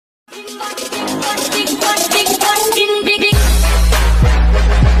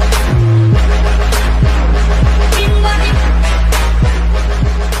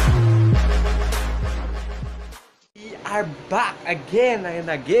Are back again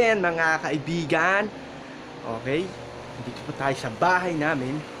and again mga kaibigan. Okay, dito po tayo sa bahay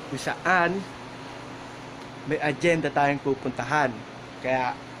namin kung saan may agenda tayong pupuntahan.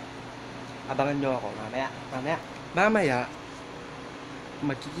 Kaya abangan nyo ako mamaya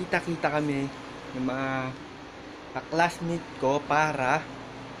magkikita-kita kami ng mga classmate ko para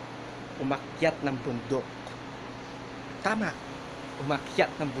umakyat ng bundok. Tama, umakyat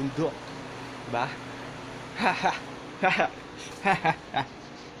ng bundok, diba?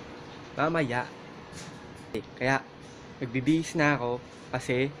 Mamaya. Kaya nagbibihis na ako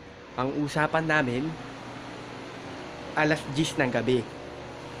kasi ang usapan namin alas 10 ng gabi.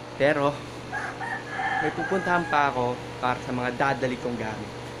 Pero may pupuntahan pa ako para sa mga dadali kong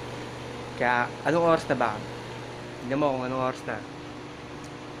gamit. Kaya anong oras na ba? Tignan mo kung anong oras na.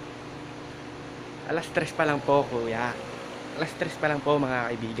 Alas 3 pa lang po, kuya. Alas 3 pa lang po,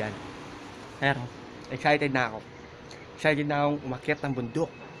 mga kaibigan. Pero excited na ako. Excited na akong umakyat ng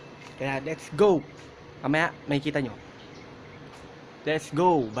bundok. Kaya let's go. Mamaya makikita nyo. Let's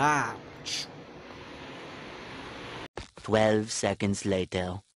go. Bye. 12 seconds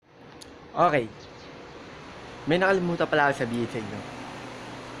later. Okay. May nakalimutan pala ako sabihin sa inyo.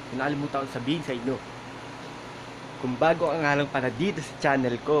 May nakalimutan ako sabihin sa inyo. Kung bago ang nga lang pala dito sa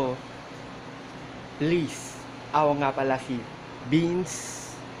channel ko, please, ako nga pala si Beans.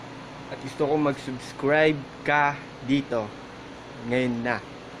 At gusto kong mag-subscribe ka dito ngayon na.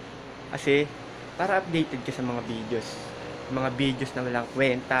 Kasi para updated ka sa mga videos. Mga videos na walang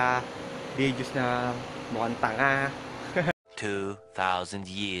kwenta, videos na mukhang tanga. 2,000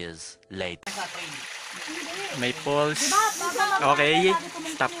 years later. May falls. Okay,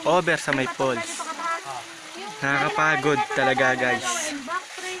 stop over sa may falls. Nakakapagod talaga, guys.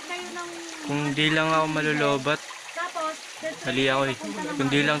 Kung di lang ako malulobat, mali ako eh. Kung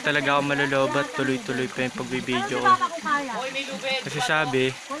di lang talaga ako malulobat, tuloy-tuloy pa yung pagbibideo ko. Kasi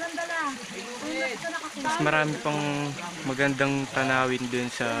sabi, mas marami pang magandang tanawin dun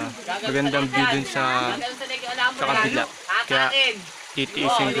sa, magandang view dun sa kabila. Kaya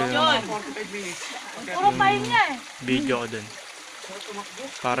titiisin ko yung video ko dun.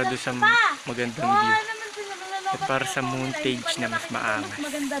 Para dun sa magandang view. At para sa montage na mas maangas.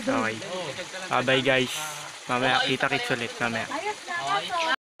 Okay. Bye guys. Mamaya kita-kits ulit mamaya.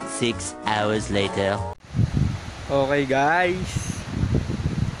 6 hours later. Okay guys.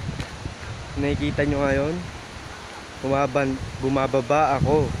 Nakikita nyo ngayon, bumababa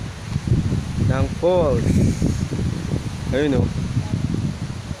ako ng falls. Ayun o.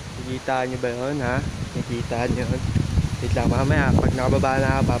 Nakikita nyo ba yun, ha? Nakikita nyo yun. Wait lang, mamaya pag nakababa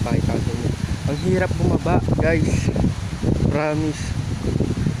na ako, papakita ko nyo. Ang hirap bumaba, guys. Promise.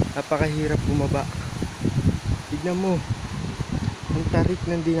 Napakahirap bumaba. Tignan mo. Ang tarik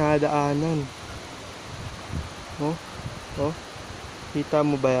ng dinadaanan. Oh, oh. Kita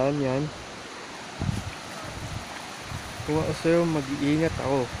mo ba yan? Yan. Kung ako sa'yo, mag-iingat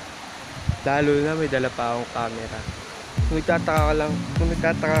ako. Lalo na may dala pa akong camera. Kung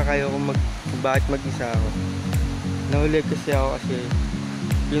nagtataka kayo kung bakit mag-isa ako. Nahuli kasi ako kasi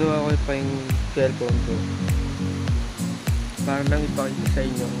kinuha ko pa yung cellphone ko. Para lang ipakita sa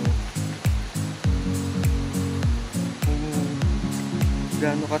inyo kung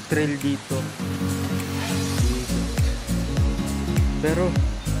gaano ka-trail dito. Pero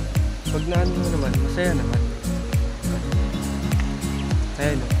pag naano mo naman, masaya naman.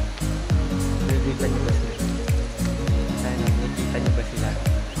 Ayan o. Nakikita nyo ba sila? Ayan o. Nakikita nyo ba sila?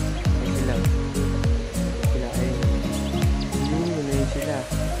 Ayan sila o. Sila ayun. Ayun sila.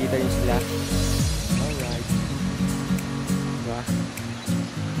 Kita nyo sila. Alright. Diba?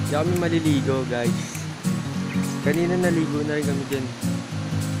 Hindi kami maliligo guys. Kanina naligo na rin kami dyan.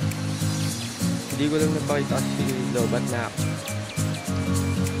 Hindi ko lang napakita kasi lobat na ako.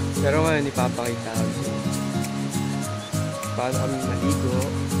 Pero ngayon ipapakita ko siya. Paano kami maligo.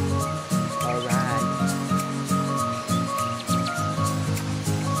 Alright.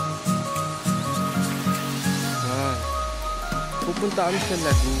 Pupunta kami sa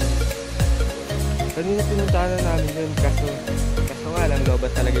Laguna. Kanina pinuntahan na namin yun. Kaso nga lang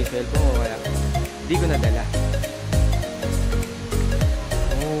lobat talaga yung cellphone ko. Kaya hindi ko nadala.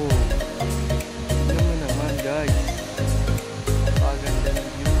 Oh. Tignan mo naman guys. Paganda ng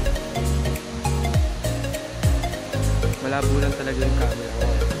view. Malabo lang talaga yung camera ko.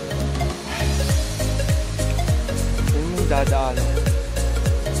 Yun yung dadaan.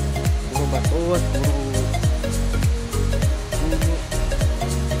 Puro bato at puro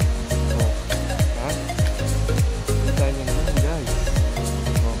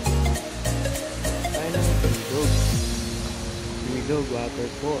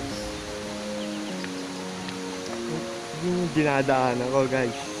waterfalls. Yun yung dinadaanan ko,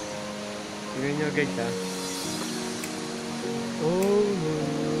 guys. Tignan nyo, guys, ha. Oh, no.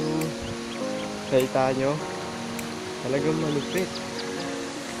 Kita nyo? Talagang malupit.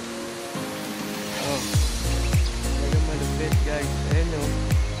 Oh. Talagang malupit, guys. Ayan, o.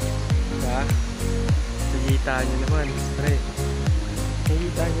 Diba? Nakikita nyo naman, pre.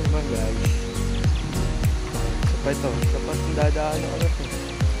 Nakikita nyo naman, guys. Isa pa ito. Isa pa itong dadaanan ko na ito.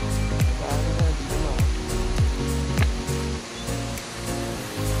 Dadaanan na, di naman.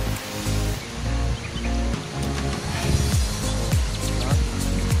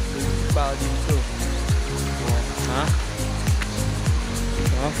 Pa dito. Ha?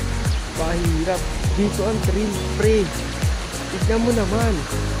 Ha? Pahirap. Dito ang trail, pre. Tignan mo naman.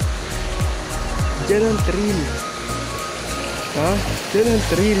 Diyan ang trail. Ha? Diyan ang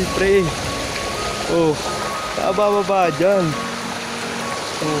trail, pre. Oh. Kabababa dyan.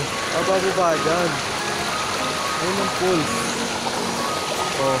 Oh. Kabababa dyan. Ayun ang pool.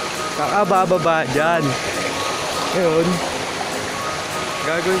 Oh. Kakabababa dyan. Ngayon.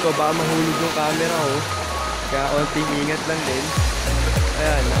 Gagawin ko, baka mahulog yung camera ko. Kaya konting ingat lang din.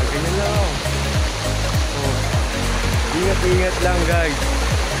 Ayan, nakaganyan lang ako. Oh. Ingat lang, guys.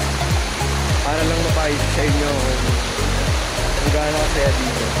 Para lang mapahit sa inyo kung gaano kasaya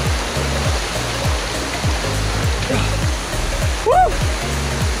dito. Woo!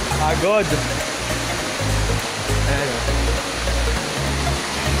 Pagod! Ayan o.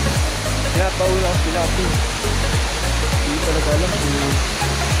 Pinapauna ko sila ito. Hindi talaga alam kung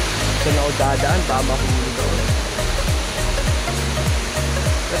saan ako dadaan, baka mahulog ako.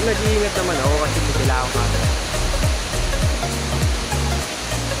 Pero nag-iingat naman ako kasi may kailangan ko camera.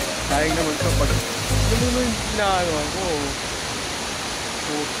 Sayang naman ito pag ano mo yung ginagawa ko.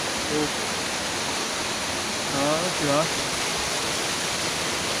 Diba?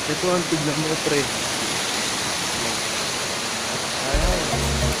 Ito ang tignan mo, pre.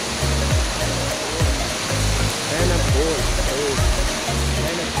 Ayan ang pool.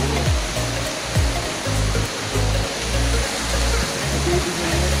 Ayan ang pool.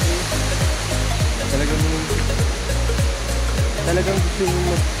 Talagang gusto nyo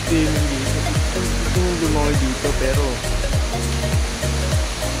mag-swimming dito. Gusto nyo lumangoy dito, pero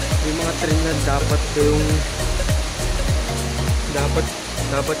yung mga train na dapat yung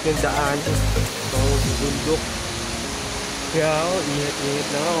yung daan so bundok. Kaya ako, ingat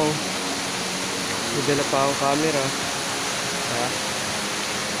lang ako. Nadala pa akong camera. Ha?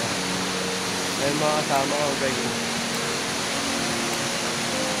 May mga kasama ko, guys.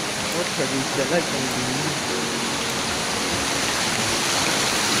 What sa dalag ang dini.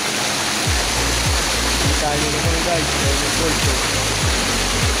 Kita nyo naman, guys. May pulso.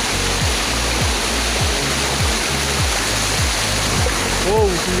 Wow,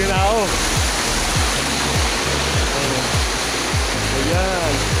 sige na ako.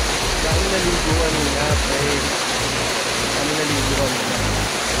 Ayan. Kami naliguan nga, pre. Kami naliguan nga.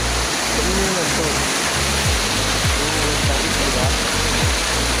 Ano yung nagto? Oo, tapos diba?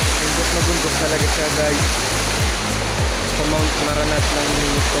 Bundok na bundok talaga siya, guys. Sa Mount Maranat ng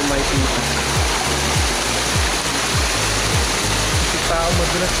ito may tita. Kasi pa ako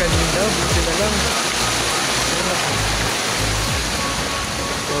madulas kanina, buti na lang.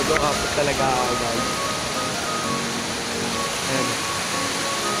 Todo kapot talaga ako, guys. Ayan.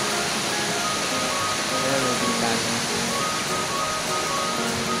 Ayan, nagkita na.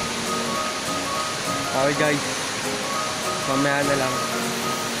 Okay, guys. Mamaya na lang.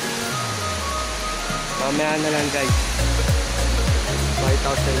 Mamaya na lang, guys. Makita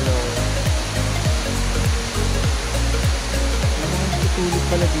ko sa inyo. Tutulog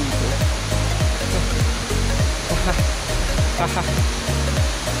pala dito. Haha.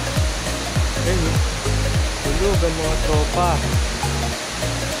 Ayun, tulog ang mga tropa.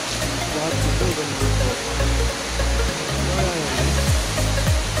 Lahat tulog ang mga tropa.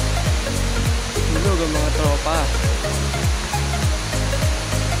 Tulog ang mga tropa.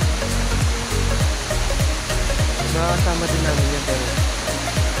 Nakakasama din namin yan, pero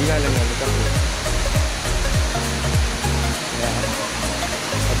di nga lang namin ako. Kaya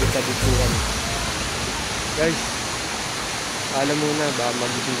sabit-sabit po kami. Guys, alam mo na ba,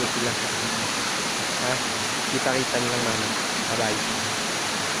 mag-ibig sila. Ha? Kita-kita lang namin. Bye-bye.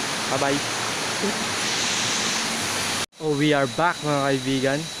 Bye-bye. Oh, we are back, mga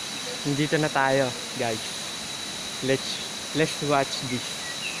kaibigan. Nandito na tayo, guys. Let's watch this.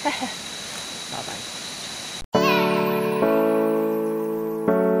 Bye-bye.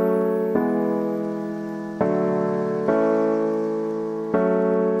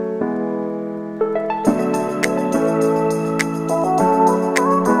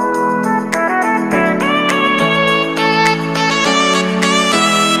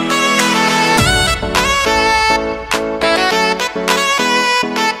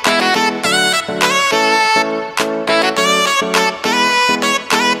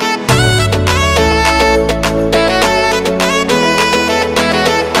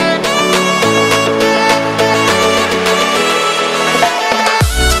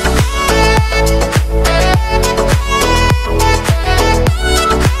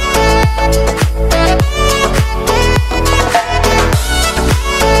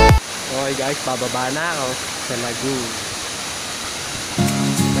 Okay guys, bababa na ako sa lagoon.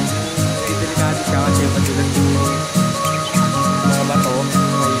 Medyo delikado siya kasi madulas yung mga bato.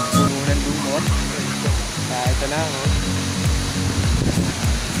 May puno ng lumot. Kaya ito na ako.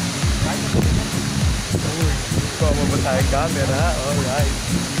 Kumaba tayo camera. Alright.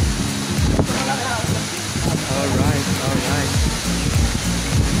 Alright.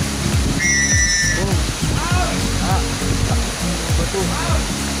 Bato.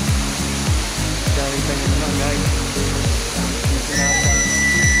 Kita nyo naman guys.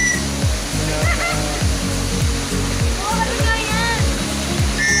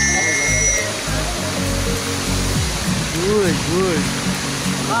 Good.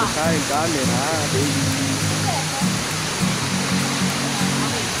 Kumaba tayo camera, baby.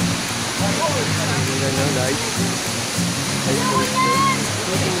 Ayan na guys. Ay, first day.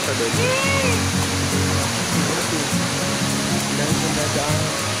 Ito sa doon. Dahil kung dadaan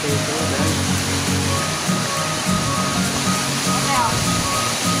ito guys.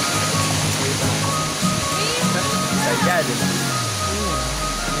 Kaya diba?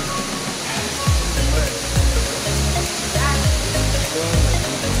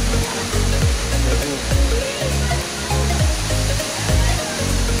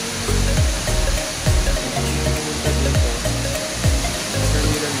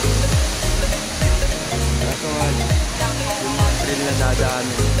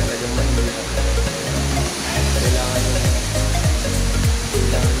 Dadaanan talagang mahirap. Kailangan nyo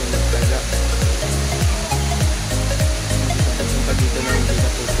magtaga. Papunta dito na hindi na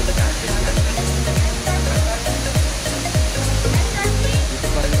tutuloy natin yan. Dito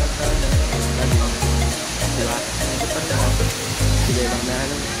pa rin natin galing. Diba? Dito pa rin natin. Sige lang na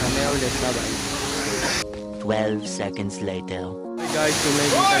ano. Mamaya ulit. Bye-bye. 12 seconds later. Hey guys, kung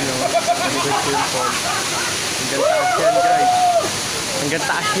nakikita nyo, nalibad ko yung phone. Hanggang taas yan guys. Hanggang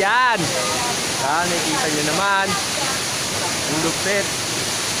taas yan! Nakikita nyo naman. Ang lupit.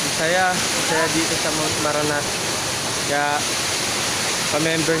 Masaya dito sa Mount Maranat. Kaya,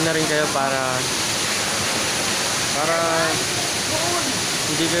 pa-member na rin kayo para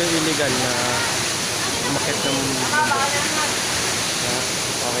hindi kayo illegal na umakit ng mundo.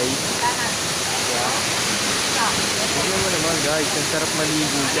 Okay? Kaya, tignan mo naman guys. Ang sarap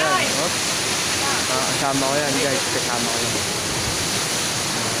maligo dyan. Kasama ko yan guys. Kasama ko yan.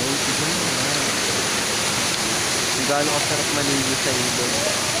 Ay, tignan mo naman. Kung gaano kasarap maligo sa ilog.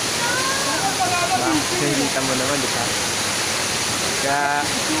 Nakikita mo naman, di ba? Kaya,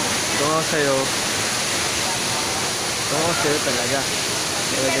 tungo sa'yo talaga.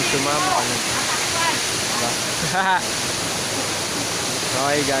 Talagang sumama ka lang. Diba?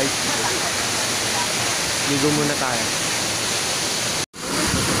 Okay guys. Ligo muna tayo.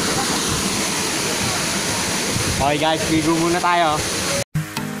 Okay guys, ligo muna tayo.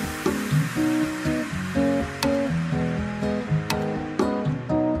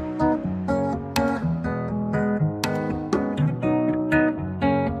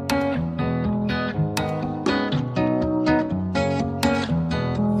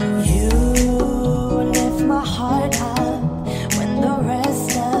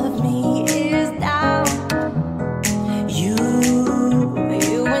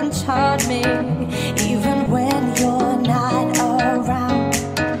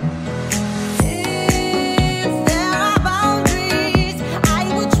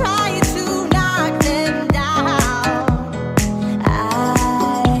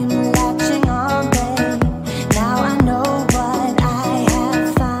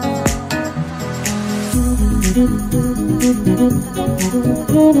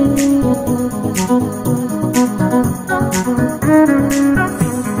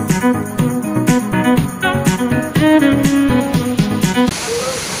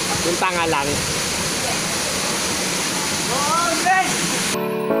 Punta nga lang.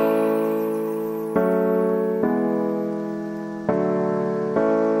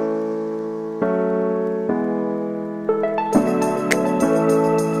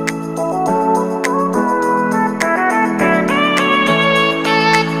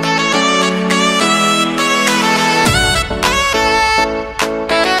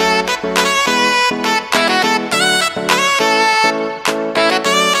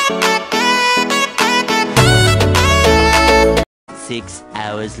 Six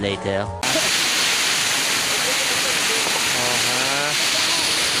hours later.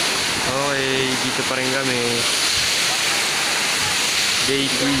 Okay, dito pa rin kami. Day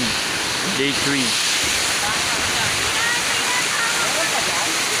 3.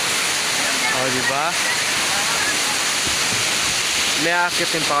 Oh, diba? May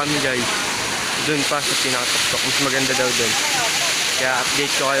aakitin pa kami guys. Doon pa sa pinakatuktok. Mas maganda daw doon. Kaya update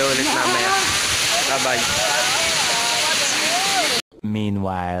ko kayo ulit mamaya. Bye-bye.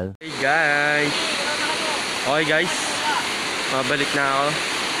 Meanwhile. Hey guys. Okay guys. Mabalik na ako.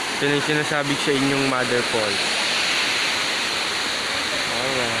 Ito na yung sinasabi sa inyong mother fall.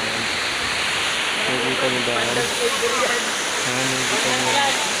 Alright. Nakikita nyo ba? Nakikita nyo.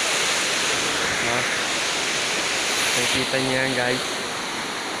 Nakikita nyo yan guys.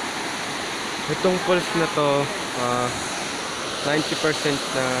 Itong falls na to, 90%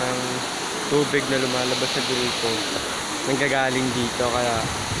 ng tubig na lumalabas sa grupo nanggagaling dito.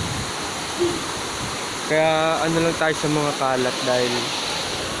 Kaya ano lang tayo sa mga kalat dahil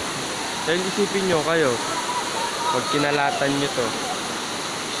isipin nyo kayo, pag kinalatan nyo to,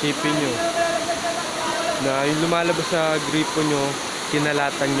 isipin nyo na yung lumalabas sa gripo nyo,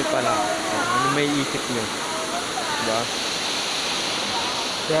 kinalatan nyo pala. Ano may isip nyo? Diba?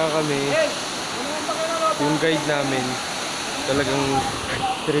 Kaya kami, yung guide namin, talagang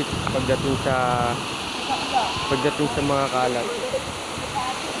strict pagdating sa mga kalat.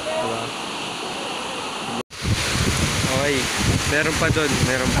 Diba? Okay, meron pa doon,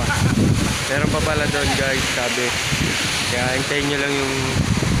 meron pa pala doon guys, sabi. Kaya hintayin nyo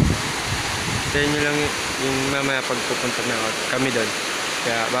lang yung mamaya pagpupunta na kami doon.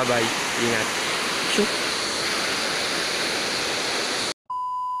 Kaya bye bye, ingat. Shoot.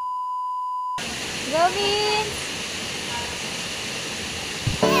 Gawin!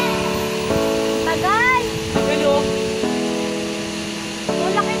 Tagal! Hello.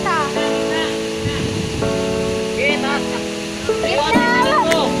 Tulak kita! Kita! Gitna! Layuan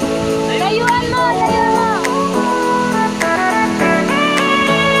mo! Layuan mo!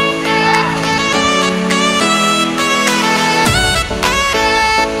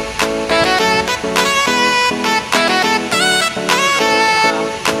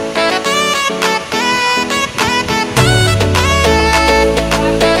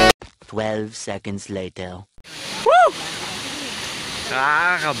 12 seconds later. Woo!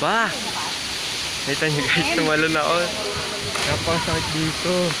 Nakakaba! Kita nyo guys, tumalon ako. Napakasakit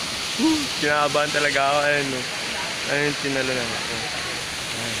dito. Kinakabahan talaga ako. Ayun, tinalunan ako.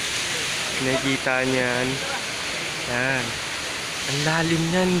 Ayan. Nakikita niyan. Ayan. Ang lalim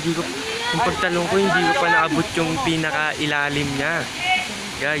niyan. Yung pagtalong ko, hindi ko pa naabot yung pinaka-ilalim niya.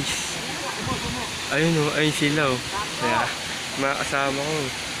 Guys. Ayun o, ayun sila o. Kaya, mga kasama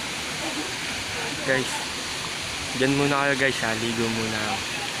ko. Guys. Diyan muna kayo guys ha. Ligo muna ako.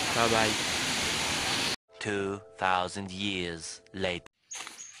 Bye-bye. 2,000 years later.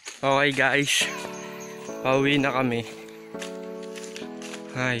 Okay guys, pauwi na kami.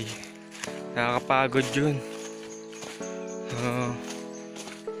 Ay, nakakapagod yun.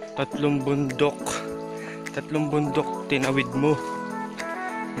 Tatlong bundok tinawid mo.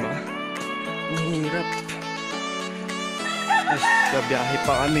 Diba? Mahirap. Tapos babiyahe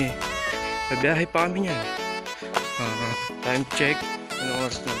pa kami yan. Time check, anong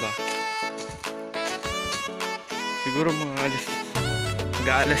oras na ba? Siguro mga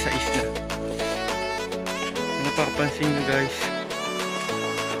alas 6 na. Napapansin nyo guys,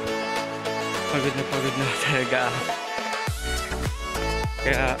 pagod na talaga ako.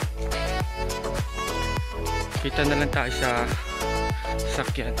 Kaya kita na lang tayo sa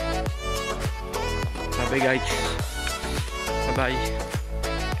sasakyan. Bye guys, bye.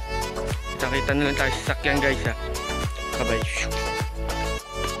 Kita na lang tayo sa sasakyan guys ha. Bye.